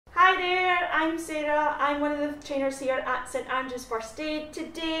I'm Sarah. I'm one of the trainers here at St Andrew's First Aid.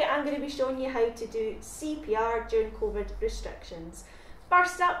 Today I'm going to be showing you how to do CPR during COVID restrictions.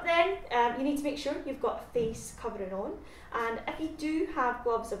 First up then, you need to make sure you've got a face covering on, and if you do have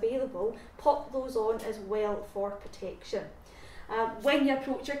gloves available, pop those on as well for protection. When you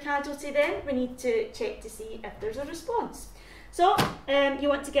approach your casualty then, we need to check to see if there's a response. So you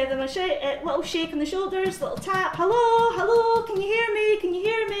want to give them a little shake on the shoulders, little tap, hello, hello, can you hear me, can you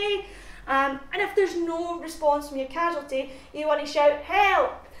hear me? And if there's no response from your casualty, you want to shout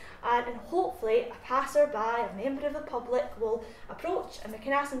help, and hopefully a passerby, a member of the public will approach and we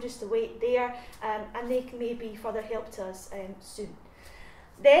can ask them just to wait there, and they can maybe further help to us soon.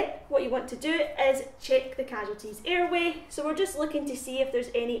 Then what you want to do is check the casualty's airway. So we're just looking to see if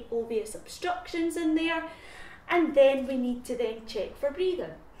there's any obvious obstructions in there, and then we need to then check for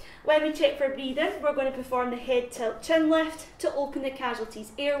breathing. When we check for breathing, we're going to perform the head tilt chin lift to open the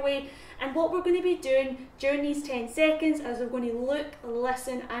casualty's airway, and what we're going to be doing during these 10 seconds is we're going to look,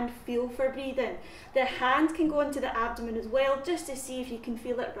 listen and feel for breathing. The hand can go into the abdomen as well, just to see if you can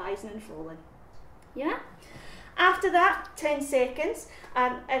feel it rising and falling. Yeah? After that 10 seconds,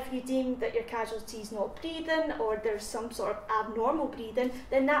 if you deem that your casualty is not breathing or there's some sort of abnormal breathing,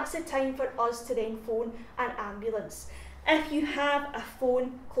 then that's the time for us to then phone an ambulance. If you have a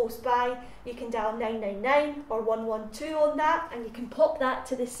phone close by, you can dial 999 or 112 on that, and you can pop that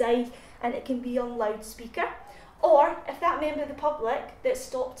to the side and it can be on loudspeaker. Or if that member of the public that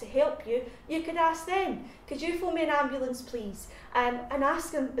stopped to help you, you could ask them, could you phone me an ambulance please? And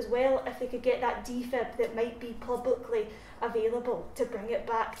ask them as well if they could get that defib that might be publicly available to bring it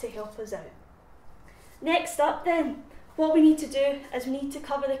back to help us out. Next up then, what we need to do is we need to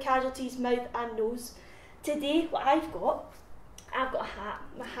cover the casualty's mouth and nose. Today what I've got a hat,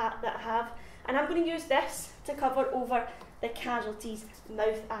 my hat that I have, and I'm going to use this to cover over the casualty's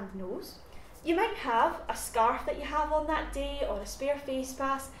mouth and nose. You might have a scarf that you have on that day or a spare face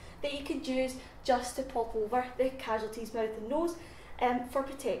mask that you could use just to pop over the casualty's mouth and nose for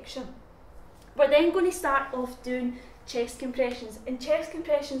protection. We're then going to start off doing chest compressions, and chest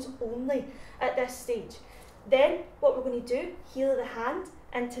compressions only at this stage. Then what we're going to do, heel of the hand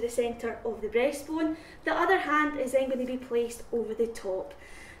into the centre of the breastbone. The other hand is then going to be placed over the top.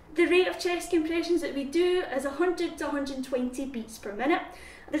 The rate of chest compressions that we do is 100 to 120 beats per minute.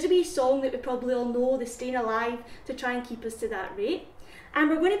 There's a wee song that we probably all know, the Staying Alive, to try and keep us to that rate. And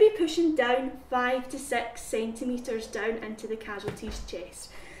we're going to be pushing down 5 to 6 centimetres down into the casualty's chest.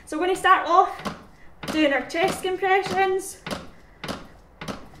 So we're going to start off doing our chest compressions,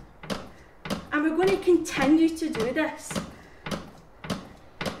 and we're going to continue to do this.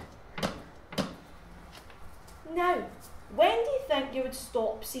 Now, when do you think you would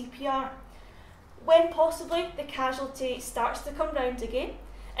stop CPR? When possibly the casualty starts to come round again.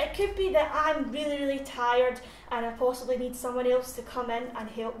 It could be that I'm really tired and I possibly need someone else to come in and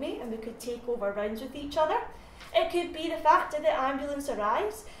help me, and we could take over rounds with each other. It could be the fact that the ambulance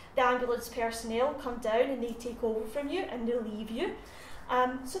arrives, the ambulance personnel come down and they take over from you and they leave you.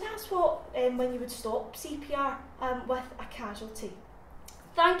 So that's what when you would stop CPR with a casualty.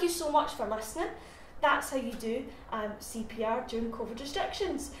 Thank you so much for listening. That's how you do CPR during COVID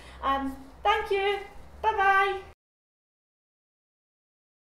restrictions. Thank you. Bye bye.